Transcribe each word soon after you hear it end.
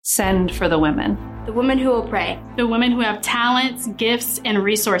Send for the women. The women who will pray. The women who have talents, gifts, and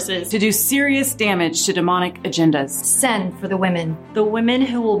resources to do serious damage to demonic agendas. Send for the women. The women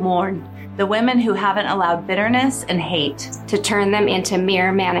who will mourn. The women who haven't allowed bitterness and hate to turn them into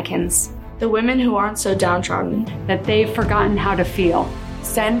mere mannequins. The women who aren't so downtrodden that they've forgotten how to feel.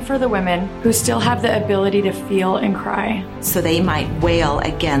 Send for the women who still have the ability to feel and cry, so they might wail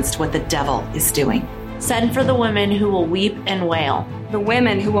against what the devil is doing. Send for the women who will weep and wail. The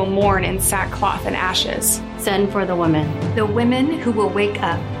women who will mourn in sackcloth and ashes. Send for the women. The women who will wake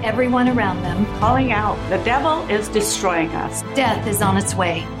up everyone around them, calling out, "The devil is destroying us. Death is on its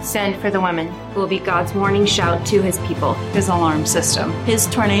way." Send for the women who will be God's warning shout to his people. His alarm system. His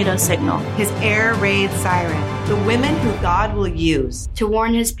tornado signal. His air raid siren. The women who God will use to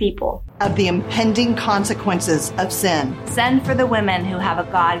warn his people of the impending consequences of sin. Send for the women who have a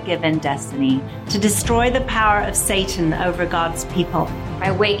God-given destiny to destroy the power of Satan over God's people.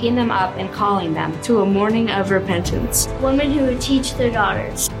 By waking them up and calling them to a morning of repentance. Women who would teach their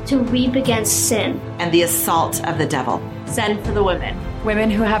daughters to weep against sin and the assault of the devil. Send for the women. Women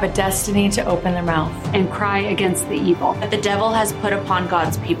who have a destiny to open their mouth and cry against the evil that the devil has put upon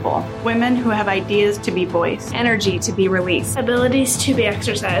God's people. Women who have ideas to be voiced, energy to be released, abilities to be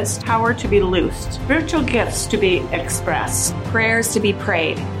exercised, power to be loosed, spiritual gifts to be expressed, prayers to be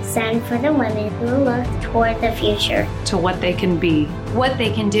prayed. Send for the women who look toward the future, to what they can be, what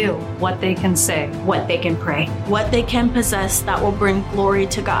they can do, what they can say, what they can pray, what they can possess that will bring glory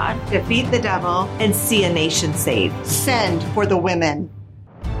to God, defeat the devil, and see a nation saved. Send for the women.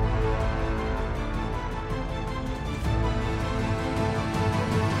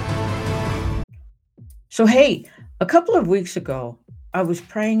 So, hey, a couple of weeks ago, I was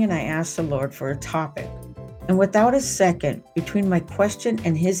praying and I asked the Lord for a topic. And without a second between my question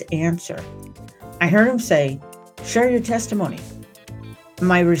and his answer, I heard him say, "Share your testimony."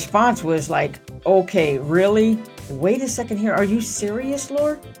 My response was like, "Okay, really? Wait a second here. Are you serious,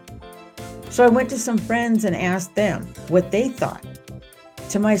 Lord?" So I went to some friends and asked them what they thought.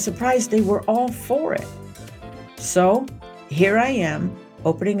 To my surprise, they were all for it. So here I am,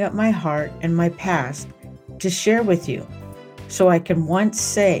 opening up my heart and my past to share with you, so I can once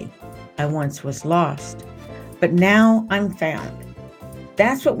say, I once was lost, but now I'm found.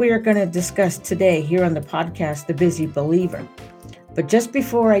 That's what we are going to discuss today here on the podcast, The Busy Believer. But just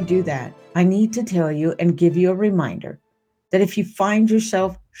before I do that, I need to tell you and give you a reminder that if you find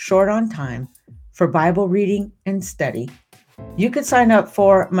yourself short on time for Bible reading and study, you could sign up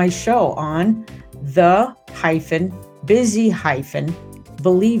for my show on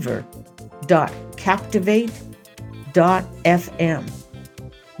the-busy-believer.captivate.fm.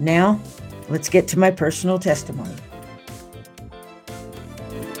 Now, let's get to my personal testimony.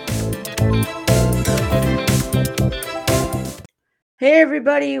 Hey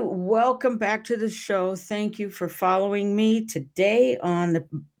everybody, welcome back to the show. Thank you for following me today on The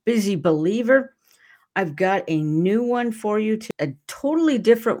Busy Believer. I've got a new one for you, a totally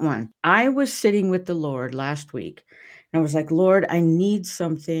different one. I was sitting with the Lord last week and I was like, Lord, I need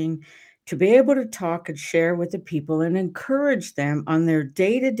something to be able to talk and share with the people and encourage them on their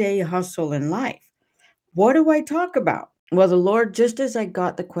day-to-day hustle in life. What do I talk about? Well, the Lord, just as I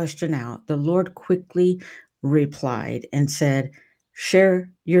got the question out, the Lord quickly replied and said, share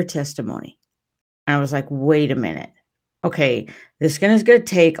your testimony. I was like, wait a minute. Okay, this is going to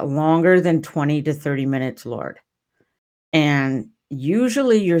take longer than 20 to 30 minutes, Lord. And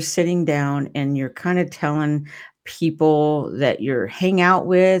usually you're sitting down and you're kind of telling people that you're hang out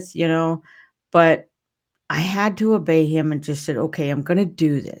with, but I had to obey him and just said, okay, I'm going to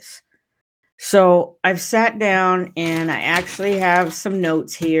do this. So I've sat down and I actually have some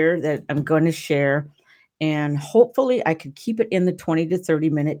notes here that I'm going to share. And hopefully I could keep it in the 20 to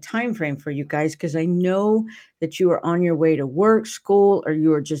 30 minute time frame for you guys, because I know that you are on your way to work, school, or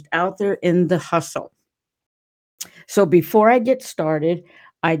you are just out there in the hustle. So before I get started,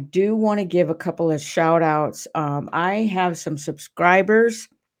 I do want to give a couple of shout outs. I have some subscribers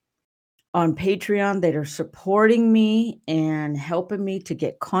on Patreon that are supporting me and helping me to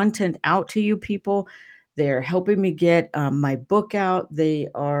get content out to you people. They're helping me get my book out. They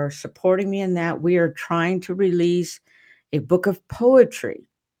are supporting me in that. We are trying to release a book of poetry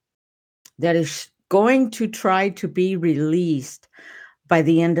that is going to try to be released by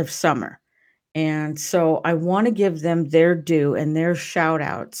the end of summer. And so I want to give them their due and their shout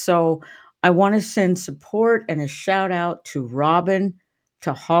out. So I want to send support and a shout out to Robin,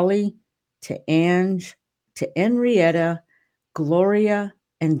 to Holly, to Ange, to Henrietta, Gloria,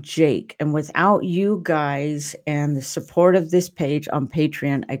 and Jake. And without you guys and the support of this page on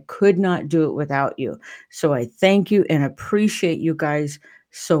Patreon, I could not do it without you. So I thank you and appreciate you guys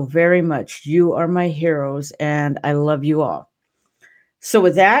so very much. You are my heroes, and I love you all. So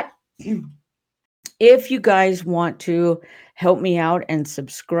with that, if you guys want to help me out and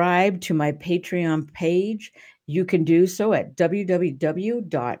subscribe to my Patreon page, you can do so at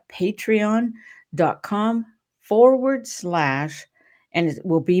www.patreon.com/, and it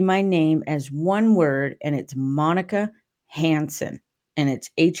will be my name as one word, and it's Monica Hansen, and it's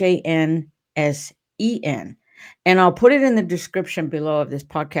Hansen. And I'll put it in the description below of this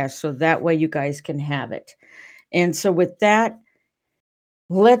podcast so that way you guys can have it. And so with that,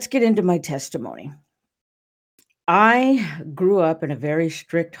 let's get into my testimony. I grew up in a very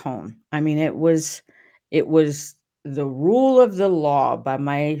strict home. I mean, it was the rule of the law by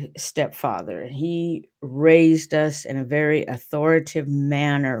my stepfather. He raised us in a very authoritative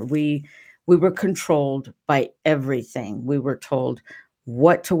manner. We were controlled by everything. We were told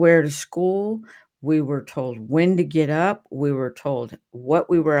what to wear to school. We were told when to get up. We were told what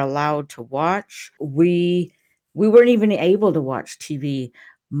we were allowed to watch. We weren't even able to watch TV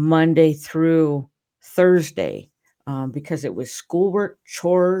Monday through Thursday because it was schoolwork,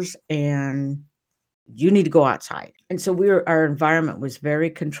 chores, and you need to go outside. And so our environment was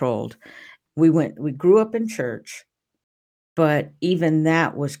very controlled. We grew up in church, but even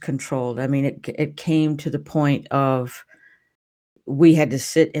that was controlled. I mean, it came to the point of we had to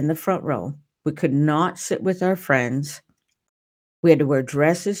sit in the front row. We could not sit with our friends. We had to wear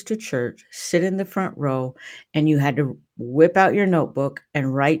dresses to church, sit in the front row, and you had to whip out your notebook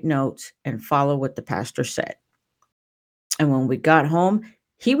and write notes and follow what the pastor said. And when we got home,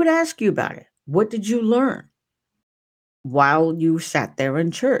 he would ask you about it. What did you learn while you sat there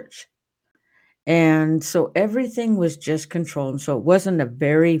in church? And so everything was just controlled. And so it wasn't a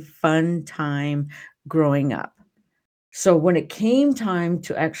very fun time growing up. So when it came time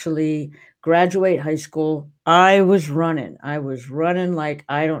to actually graduate high school, I was running. I was running like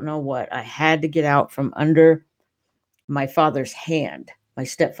I don't know what. I had to get out from under my father's hand, my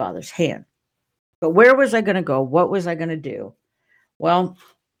stepfather's hand. But where was I going to go? What was I going to do? Well,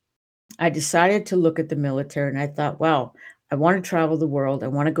 I decided to look at the military, and I thought, well, I want to travel the world. I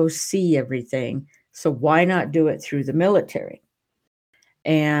want to go see everything. So why not do it through the military?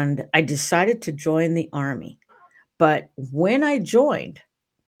 And I decided to join the Army. But when I joined,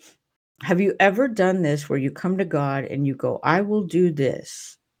 have you ever done this where you come to God and you go, I will do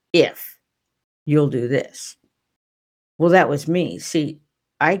this if you'll do this? Well, that was me. See,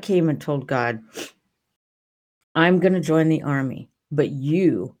 I came and told God, I'm going to join the Army, but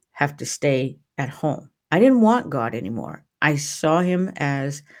you have to stay at home. I didn't want God anymore. I saw him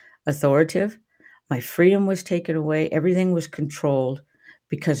as authoritative. My freedom was taken away. Everything was controlled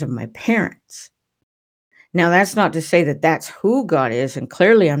because of my parents. Now, that's not to say that that's who God is, and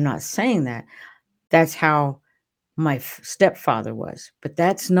clearly I'm not saying that. That's how my stepfather was, but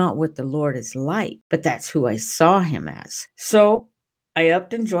that's not what the Lord is like, but that's who I saw him as. So I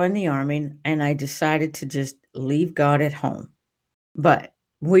upped and joined the Army, and I decided to just leave God at home. But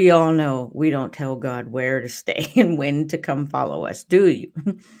we all know we don't tell God where to stay and when to come follow us, do you?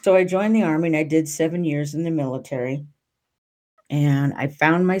 So I joined the Army, and I did 7 years in the military, and I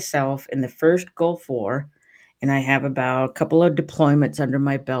found myself in the first Gulf War. And I have about a couple of deployments under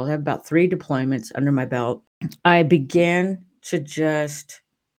my belt. I have about 3 deployments under my belt. I began to just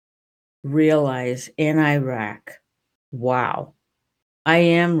realize in Iraq, wow, I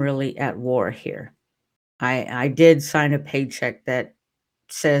am really at war here. I did sign a paycheck that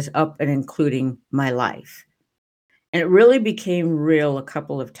says up and including my life. And it really became real a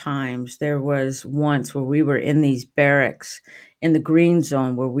couple of times. There was once where we were in these barracks in the green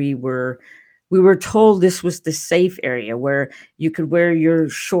zone where we were told this was the safe area where you could wear your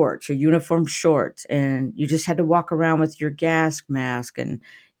shorts, your uniform shorts, and you just had to walk around with your gas mask, and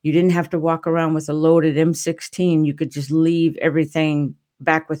you didn't have to walk around with a loaded M16. You could just leave everything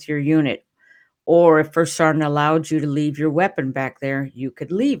back with your unit. Or if First Sergeant allowed you to leave your weapon back there, you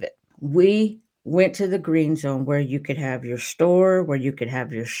could leave it. We went to the green zone where you could have your store, where you could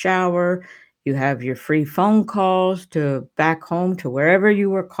have your shower, you have your free phone calls to back home to wherever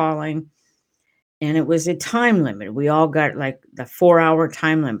you were calling. And it was a time limit. We all got like the 4-hour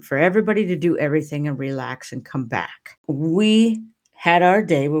time limit for everybody to do everything and relax and come back. We had our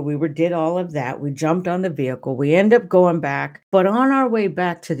day where we did all of that. We jumped on the vehicle. We ended up going back. But on our way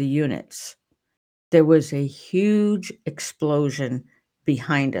back to the units, there was a huge explosion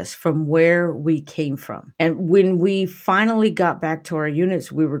behind us from where we came from. And when we finally got back to our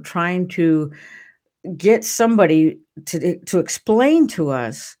units, we were trying to get somebody to explain to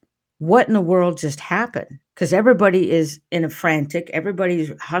us what in the world just happened? Because everybody is in a frantic,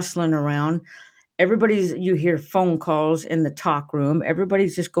 everybody's hustling around, you hear phone calls in the talk room.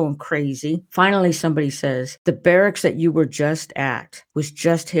 Everybody's just going crazy. Finally, somebody says, the barracks that you were just at was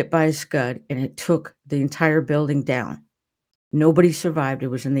just hit by a Scud and it took the entire building down. Nobody survived. It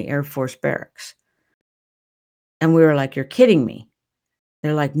was in the Air Force barracks. And we were like, you're kidding me.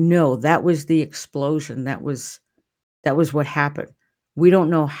 They're like, no, that was the explosion. That was what happened. We don't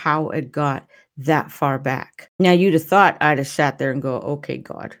know how it got that far back. Now, you'd have thought I'd have sat there and go, okay,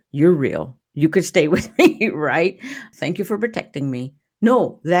 God, you're real. You could stay with me, right? Thank you for protecting me.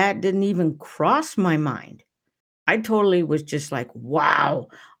 No, that didn't even cross my mind. I totally was just like, wow,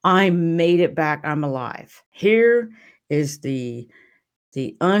 I made it back. I'm alive. Here is the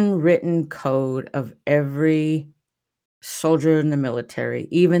unwritten code of every soldier in the military,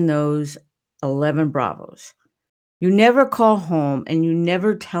 even those 11 Bravos. You never call home and you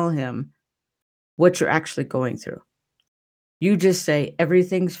never tell him what you're actually going through. You just say,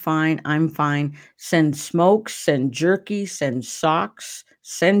 everything's fine, I'm fine. Send smoke, send jerky, send socks,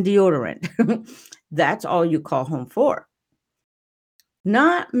 send deodorant. That's all you call home for.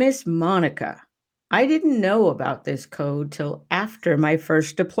 Not Miss Monica. I didn't know about this code till after my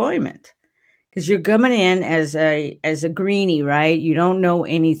first deployment. Because you're coming in as a greenie, right? You don't know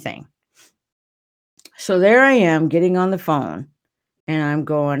anything. So there I am getting on the phone and I'm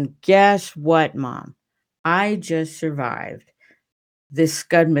going, guess what, Mom? I just survived this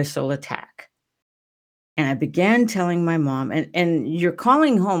Scud missile attack. And I began telling my mom, and you're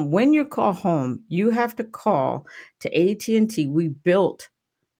calling home. When you call home, you have to call to AT&T. We built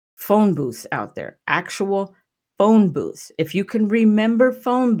phone booths out there, actual phone booths. If you can remember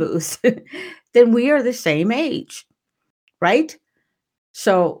phone booths, then we are the same age, right?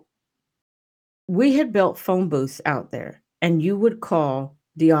 So we had built phone booths out there, and you would call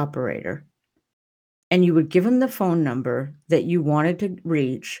the operator and you would give them the phone number that you wanted to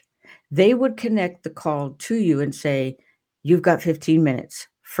reach. They would connect the call to you and say, you've got 15 minutes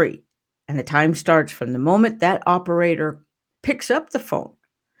free. And the time starts from the moment that operator picks up the phone.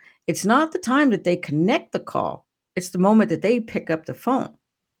 It's not the time that they connect the call. It's the moment that they pick up the phone.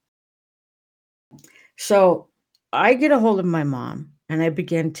 So I get a hold of my mom and I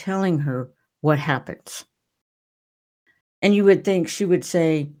began telling her what happens. And you would think she would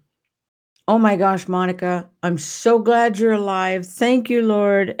say, oh my gosh, Monica, I'm so glad you're alive. Thank you,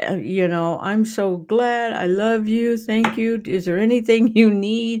 Lord. I'm so glad. I love you. Thank you. Is there anything you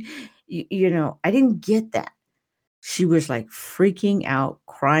need? I didn't get that. She was like freaking out,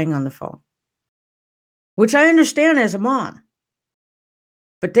 crying on the phone, which I understand as a mom.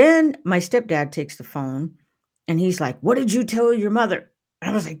 But then my stepdad takes the phone and he's like, what did you tell your mother?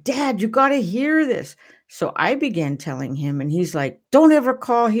 And I was like, Dad, you got to hear this. So I began telling him and he's like, don't ever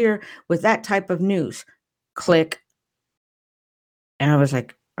call here with that type of news. Click. And I was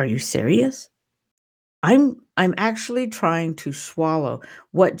like, are you serious? I'm actually trying to swallow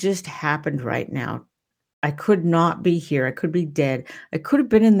what just happened right now. I could not be here. I could be dead. I could have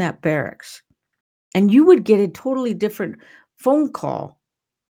been in that barracks. And you would get a totally different phone call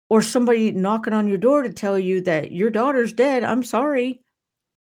or somebody knocking on your door to tell you that your daughter's dead. I'm sorry.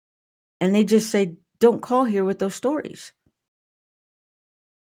 And they just say, don't call here with those stories.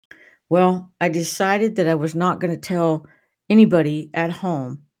 Well, I decided that I was not going to tell anybody at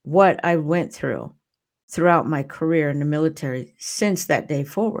home what I went throughout my career in the military since that day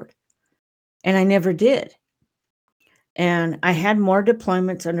forward. And I never did. And I had more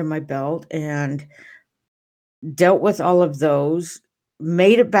deployments under my belt and dealt with all of those,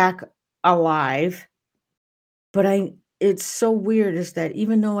 made it back alive. But it's so weird is that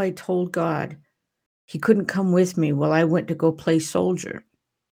even though I told God he couldn't come with me while I went to go play soldier,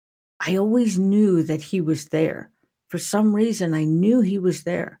 I always knew that he was there. For some reason, I knew he was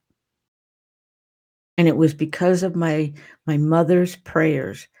there. And it was because of my mother's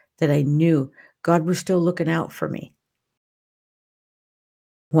prayers that I knew God was still looking out for me.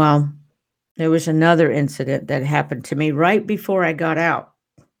 Well, there was another incident that happened to me right before I got out.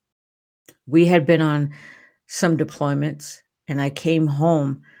 We had been on some deployments and I came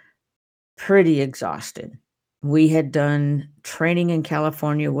home pretty exhausted. We had done training in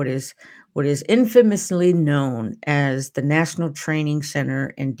California, what is infamously known as the National Training Center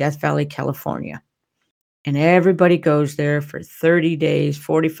in Death Valley, California. And everybody goes there for 30 days,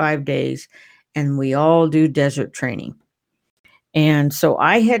 45 days, and we all do desert training. And so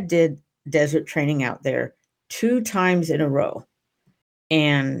I had did desert training out there 2 times in a row.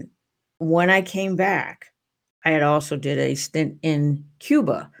 And when I came back, I had also did a stint in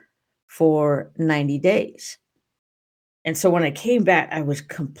Cuba for 90 days. And so when I came back, I was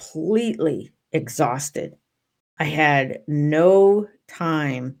completely exhausted. I had no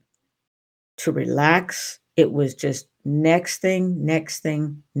time to relax. It was just next thing, next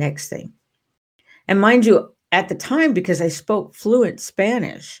thing, next thing. And mind you, at the time, because I spoke fluent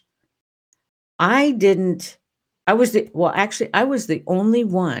Spanish, I was the only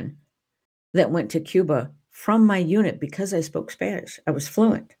one that went to Cuba from my unit because I spoke Spanish. I was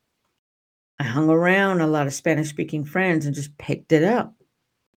fluent. I hung around a lot of Spanish-speaking friends and just picked it up.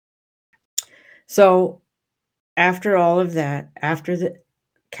 So after all of that, after the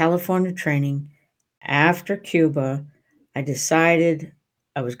California training, after Cuba, I decided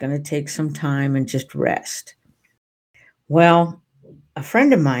I was going to take some time and just rest. Well, a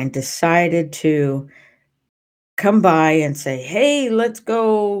friend of mine decided to come by and say, hey, let's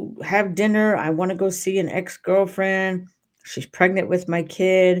go have dinner. I want to go see an ex-girlfriend. She's pregnant with my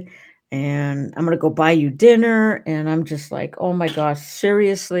kid, and I'm going to go buy you dinner. And I'm just like, oh my gosh,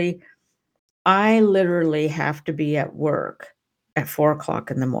 seriously? I literally have to be at work at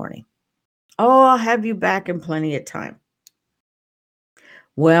 4:00 in the morning. Oh, I'll have you back in plenty of time.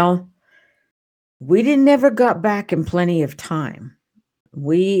 Well, we never got back in plenty of time.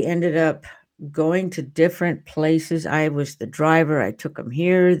 We ended up going to different places. I was the driver. I took them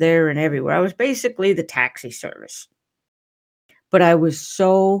here, there, and everywhere. I was basically the taxi service. But I was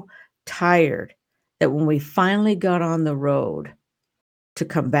so tired that when we finally got on the road to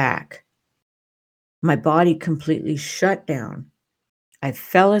come back, my body completely shut down. I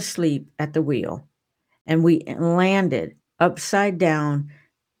fell asleep at the wheel, and we landed upside down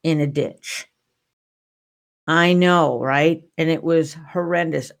in a ditch. I know, right? And it was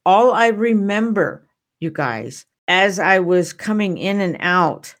horrendous. All I remember, you guys, as I was coming in and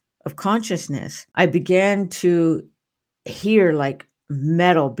out of consciousness, I began to hear like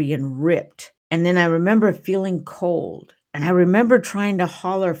metal being ripped. And then I remember feeling cold. And I remember trying to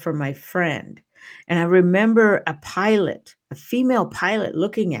holler for my friend. And I remember a female pilot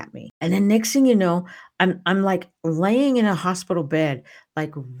looking at me. And then next thing you know, I'm like laying in a hospital bed,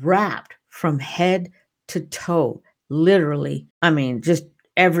 like wrapped from head to toe, literally. I mean, just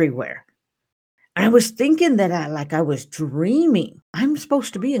everywhere. And I was thinking that I was dreaming. I'm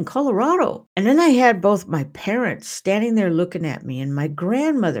supposed to be in Colorado. And then I had both my parents standing there looking at me and my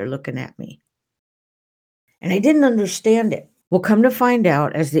grandmother looking at me. And I didn't understand it. Well, come to find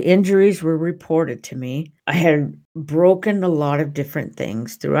out, as the injuries were reported to me, I had broken a lot of different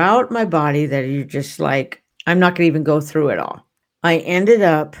things throughout my body that you're just like, I'm not going to even go through it all. I ended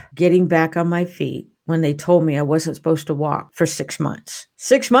up getting back on my feet when they told me I wasn't supposed to walk for 6 months.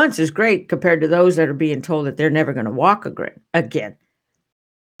 6 months is great compared to those that are being told that they're never going to walk again.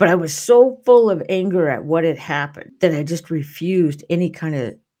 But I was so full of anger at what had happened that I just refused any kind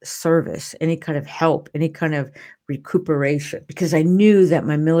of service, any kind of help, any kind of recuperation, because I knew that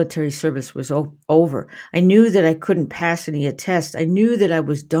my military service was over. I knew that I couldn't pass any tests. I knew that I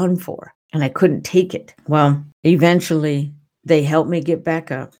was done for and I couldn't take it. Well, eventually they helped me get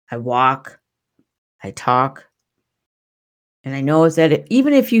back up. I walk, I talk, and I know that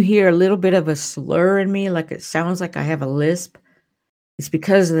even if you hear a little bit of a slur in me, like it sounds like I have a lisp, it's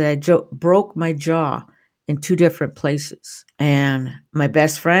because that I broke my jaw in 2 different places. And my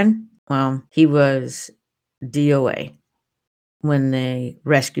best friend, well, he was DOA when the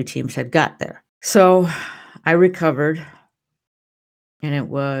rescue teams had got there. So I recovered, and it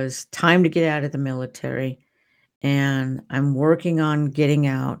was time to get out of the military. And I'm working on getting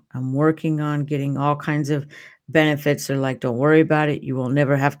out. I'm working on getting all kinds of benefits. They're like, don't worry about it. You will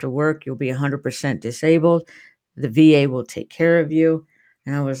never have to work. You'll be 100% disabled. The VA will take care of you.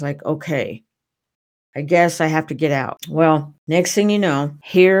 And I was like, okay, I guess I have to get out. Well, next thing you know,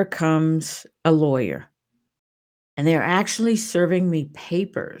 here comes a lawyer. And they're actually serving me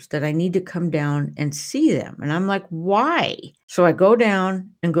papers that I need to come down and see them. And I'm like, why? So I go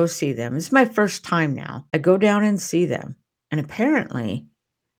down and go see them. It's my first time now. I go down and see them. And apparently,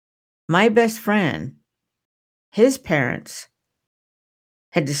 my best friend, his parents,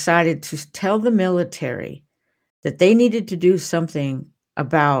 had decided to tell the military that they needed to do something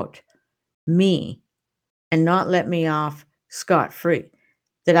about me and not let me off scot-free,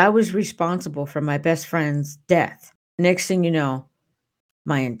 that I was responsible for my best friend's death. Next thing you know,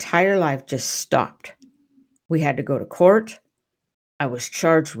 my entire life just stopped. We had to go to court. I was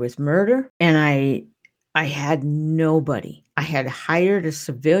charged with murder, and I had nobody. I had hired a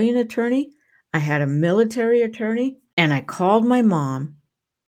civilian attorney. I had a military attorney, and I called my mom,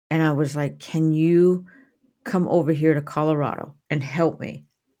 and I was like, can you come over here to Colorado and help me?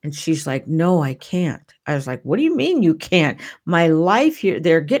 And she's like, no, I can't. I was like, what do you mean you can't? My life here,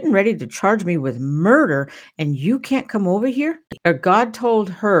 they're getting ready to charge me with murder, and you can't come over here? Or God told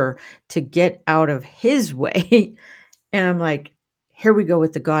her to get out of his way. And I'm like, here we go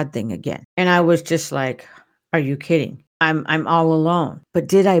with the God thing again. And I was just like, are you kidding? I'm all alone. But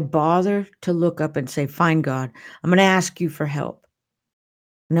did I bother to look up and say, fine, God, I'm going to ask you for help?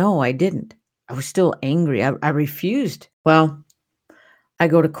 No, I didn't. I was still angry. I refused. Well, I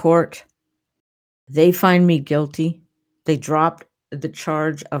go to court. They find me guilty. They dropped the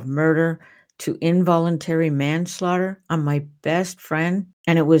charge of murder to involuntary manslaughter on my best friend.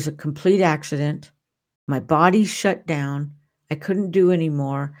 And it was a complete accident. My body shut down. I couldn't do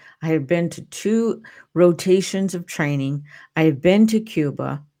anymore. I had been to 2 rotations of training. I had been to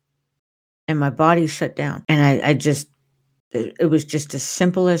Cuba, and my body shut down. And it was just as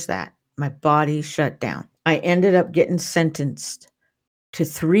simple as that. My body shut down. I ended up getting sentenced to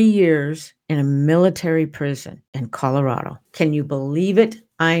 3 years in a military prison in Colorado. Can you believe it?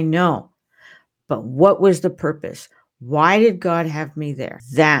 I know. But what was the purpose? Why did God have me there?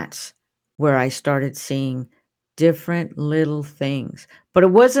 That's where I started seeing different little things. But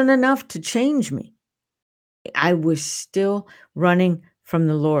it wasn't enough to change me. I was still running from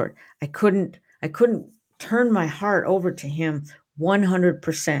the Lord. I couldn't turn my heart over to him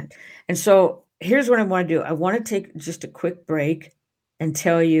 100%. And so here's what I want to do. I want to take just a quick break and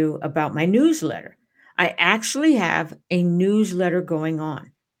tell you about my newsletter. I actually have a newsletter going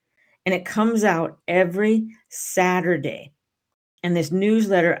on, and it comes out every Saturday. And this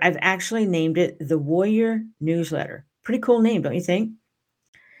newsletter, I've actually named it the Warrior Newsletter. Pretty cool name, don't you think?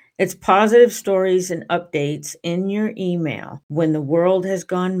 It's positive stories and updates in your email. When the world has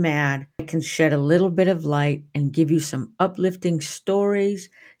gone mad, I can shed a little bit of light and give you some uplifting stories,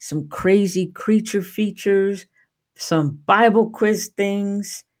 some crazy creature features, some Bible quiz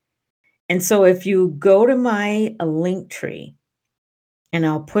things. And so if you go to my Linktree, and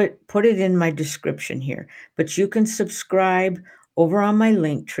I'll put it in my description here, but you can subscribe over on my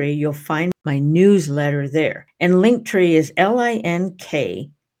Linktree. You'll find my newsletter there. And Linktree is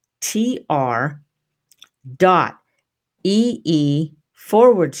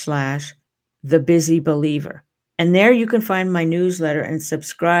linktr.ee/The Busy Believer. And there you can find my newsletter and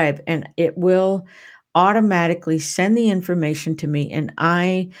subscribe, and it will automatically send the information to me, and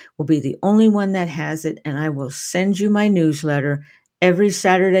I will be the only one that has it, and I will send you my newsletter every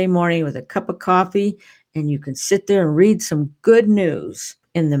Saturday morning with a cup of coffee, and you can sit there and read some good news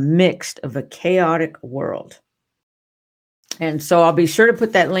in the midst of a chaotic world. And so I'll be sure to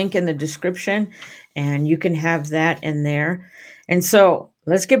put that link in the description, and you can have that in there. And so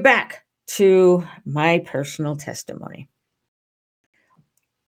let's get back to my personal testimony.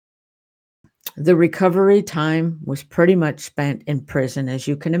 The recovery time was pretty much spent in prison, as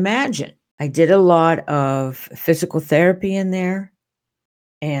you can imagine. I did a lot of physical therapy in there.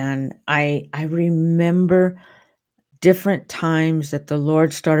 And I remember different times that the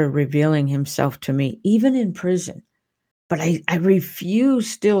Lord started revealing himself to me, even in prison. But I refuse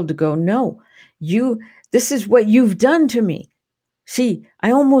still to go, no, this is what you've done to me. See,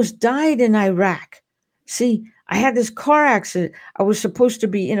 I almost died in Iraq. See, I had this car accident. I was supposed to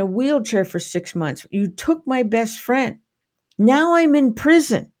be in a wheelchair for 6 months. You took my best friend. Now I'm in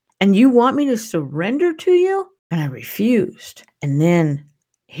prison, and you want me to surrender to you? And I refused. And then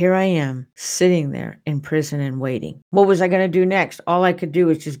here I am sitting there in prison and waiting. What was I going to do next? All I could do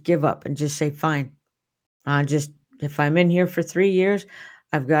was just give up and just say, fine. If I'm in here for 3 years,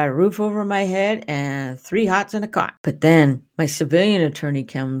 I've got a roof over my head and 3 hots and a cot. But then my civilian attorney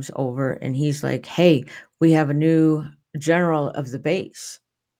comes over and he's like, hey, we have a new general of the base.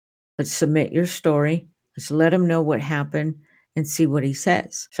 Let's submit your story. Let's let him know what happened and see what he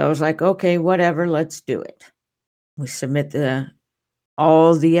says. So I was like, okay, whatever, let's do it. We submit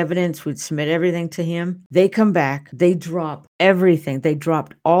all the evidence, we'd submit everything to him. They come back, they drop everything. They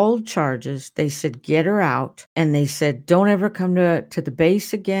dropped all charges. They said, get her out. And they said, don't ever come to the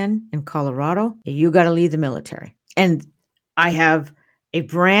base again in Colorado. You got to leave the military. And I have a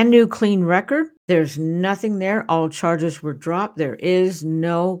brand new clean record. There's nothing there. All charges were dropped. There is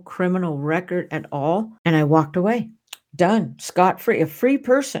no criminal record at all. And I walked away. Done. Scot-free, a free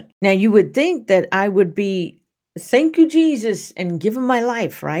person. Now you would think that I would be, thank you, Jesus, and give him my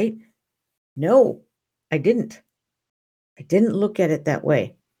life, right? No, I didn't. I didn't look at it that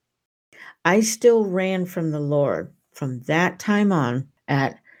way. I still ran from the Lord from that time on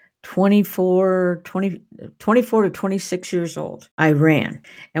at 24 to 26 years old. I ran.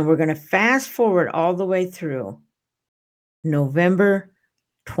 And we're going to fast forward all the way through November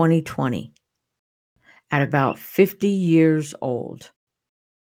 2020. At about 50 years old,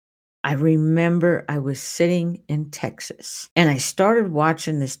 I remember I was sitting in Texas and I started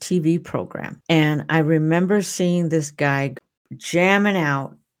watching this TV program. And I remember seeing this guy jamming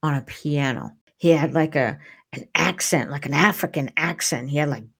out on a piano. He had like a an accent, like an African accent. He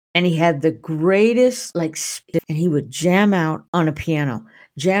had the greatest, and he would jam out on a piano,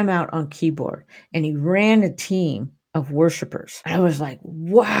 jam out on keyboard, and he ran a team of worshipers. I was like,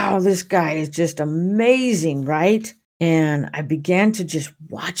 wow, this guy is just amazing, right? And I began to just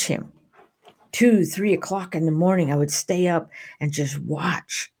watch him. 2, 3 o'clock in the morning, I would stay up and just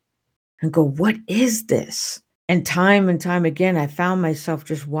watch and go, what is this? And time again, I found myself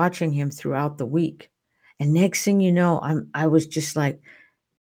just watching him throughout the week. And next thing you know, I was just like,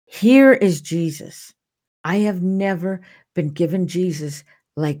 here is Jesus. I have never been given Jesus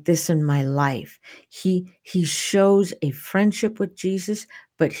like this in my life. He shows a friendship with Jesus,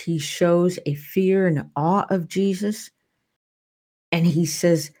 but he shows a fear and awe of Jesus. And he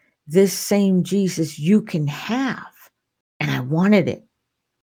says, this same Jesus you can have. And I wanted it.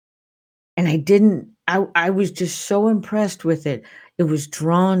 And I was just so impressed with it. It was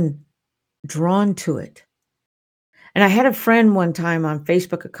drawn to it. And I had a friend one time on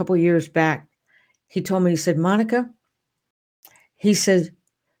Facebook a couple years back. He told me, he said, Monica, he said,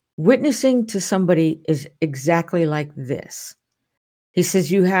 witnessing to somebody is exactly like this. He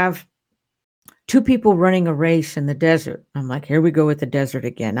says, you have 2 people running a race in the desert. I'm like, here we go with the desert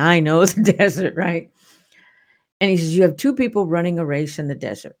again. I know the desert, right? And he says, you have 2 people running a race in the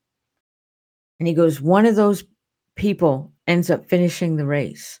desert. And he goes, one of those people ends up finishing the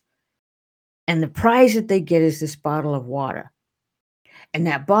race. And the prize that they get is this bottle of water. And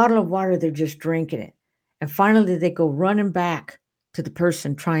that bottle of water, they're just drinking it. And finally, they go running back to the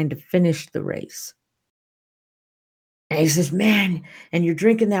person trying to finish the race. And he says, man, and you're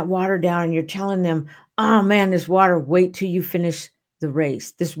drinking that water down and you're telling them, oh man, this water, wait till you finish the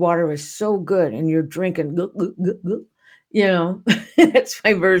race. This water is so good. And you're drinking, that's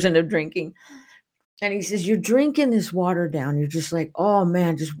my version of drinking. And he says, you're drinking this water down. You're just like, oh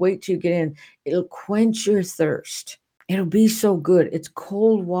man, just wait till you get in. It'll quench your thirst. It'll be so good. It's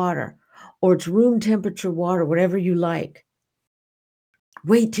cold water or it's room temperature water, whatever you like.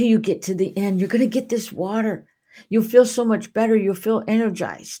 Wait till you get to the end. You're going to get this water. You'll feel so much better. You'll feel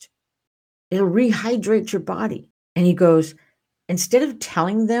energized. It'll rehydrate your body. And he goes, instead of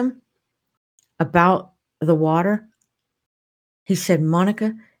telling them about the water, he said,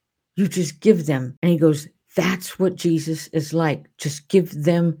 Monica, you just give them. And he goes, that's what Jesus is like. Just give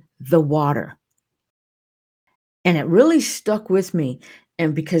them the water. And it really stuck with me.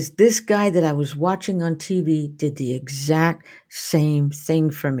 And because this guy that I was watching on TV did the exact same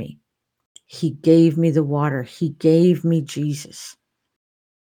thing for me. He gave me the water. He gave me Jesus.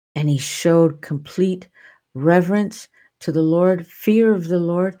 And he showed complete reverence to the Lord, fear of the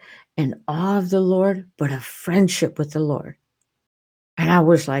Lord, and awe of the Lord, but a friendship with the Lord. And I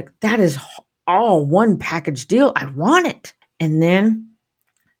was like, that is all one package deal. I want it. And then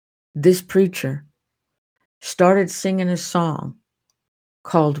this preacher started singing a song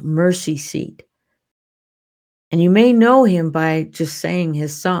called Mercy Seat. And you may know him by just saying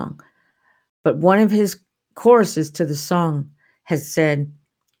his song. But one of his choruses to the song has said,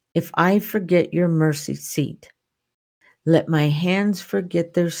 if I forget your mercy seat, let my hands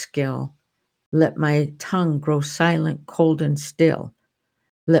forget their skill. Let my tongue grow silent, cold, and still.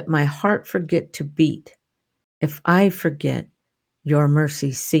 Let my heart forget to beat if I forget your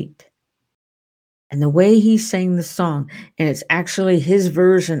mercy seat. And the way he sang the song, and it's actually his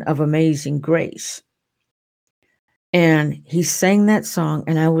version of Amazing Grace. And he sang that song,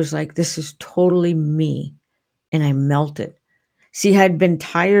 and I was like, this is totally me. And I melted. See, I'd been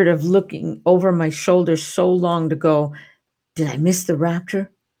tired of looking over my shoulder so long to go, did I miss the rapture?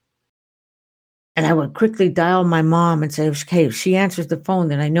 And I would quickly dial my mom and say, okay, if she answers the phone,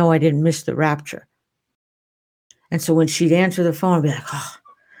 then I know I didn't miss the rapture. And so when she'd answer the phone, I'd be like, oh,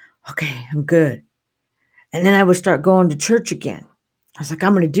 okay, I'm good. And then I would start going to church again. I was like,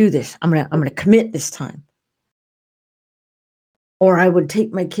 I'm going to do this. I'm going to commit this time. Or I would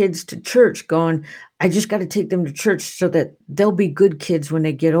take my kids to church going, I just got to take them to church so that they'll be good kids when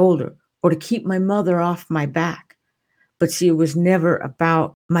they get older, or to keep my mother off my back. But see, it was never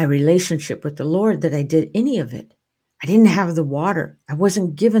about my relationship with the Lord that I did any of it. I didn't have the water. I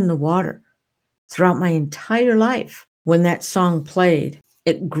wasn't given the water throughout my entire life. When that song played,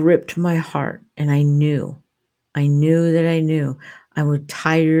 it gripped my heart, and I knew that I was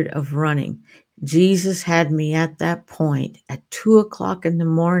tired of running. Jesus had me at that point at 2 o'clock in the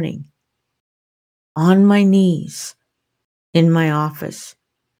morning on my knees in my office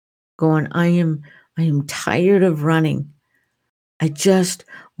going, I am tired of running. I just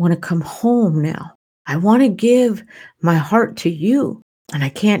want to come home now. I want to give my heart to you, and I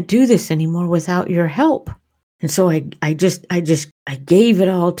can't do this anymore without your help. And so I gave it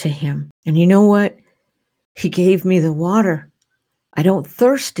all to him. And you know what? He gave me the water. I don't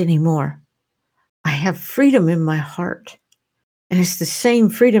thirst anymore. I have freedom in my heart. And it's the same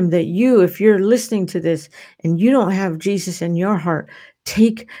freedom that you, if you're listening to this and you don't have Jesus in your heart,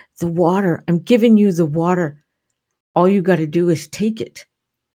 take the water. I'm giving you the water. All you got to do is take it.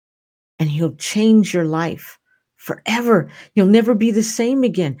 And he'll change your life forever. You'll never be the same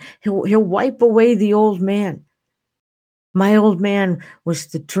again. He'll wipe away the old man. My old man was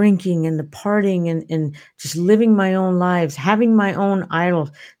the drinking and the partying and just living my own lives, having my own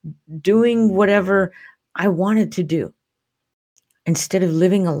idols, doing whatever I wanted to do, instead of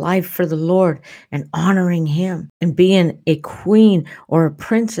living a life for the Lord and honoring him and being a queen or a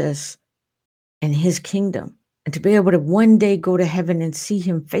princess in his kingdom, and to be able to one day go to heaven and see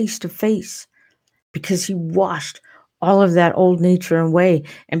him face to face, because he washed all of that old nature away.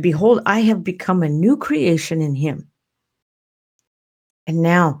 And behold, I have become a new creation in him. And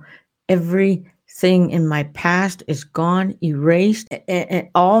now everything in my past is gone, erased, and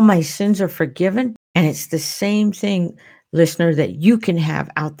all my sins are forgiven. And it's the same thing, listener, that you can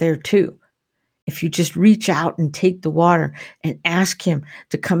have out there too. If you just reach out and take the water and ask him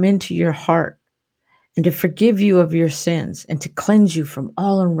to come into your heart and to forgive you of your sins and to cleanse you from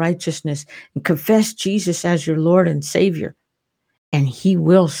all unrighteousness, and confess Jesus as your Lord and Savior, and he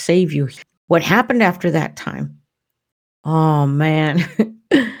will save you. What happened after that time? Oh, man.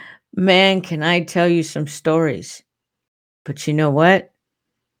 Man, can I tell you some stories? But you know what?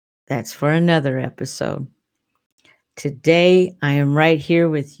 That's for another episode. Today, I am right here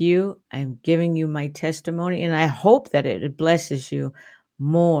with you. I'm giving you my testimony, and I hope that it blesses you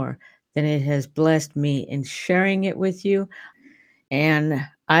more than it has blessed me in sharing it with you. And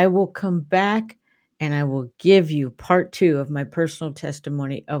I will come back and I will give you part 2 of my personal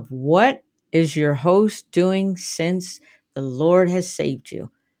testimony of what is your host doing since the Lord has saved you.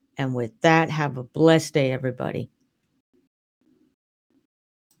 And with that, have a blessed day, everybody.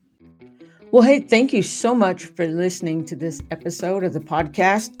 Well, hey, thank you so much for listening to this episode of the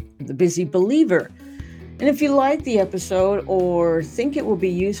podcast, The Busy Believer. And if you like the episode or think it will be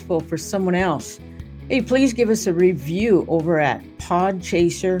useful for someone else, hey, please give us a review over at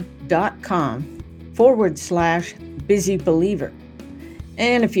podchaser.com/busybeliever.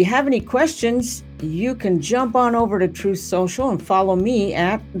 And if you have any questions, you can jump on over to Truth Social and follow me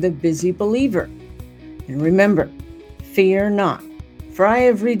at The Busy Believer. And remember, fear not, for I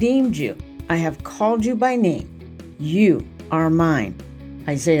have redeemed you. I have called you by name. You are mine.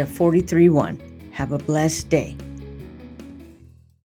 Isaiah 43:1. Have a blessed day.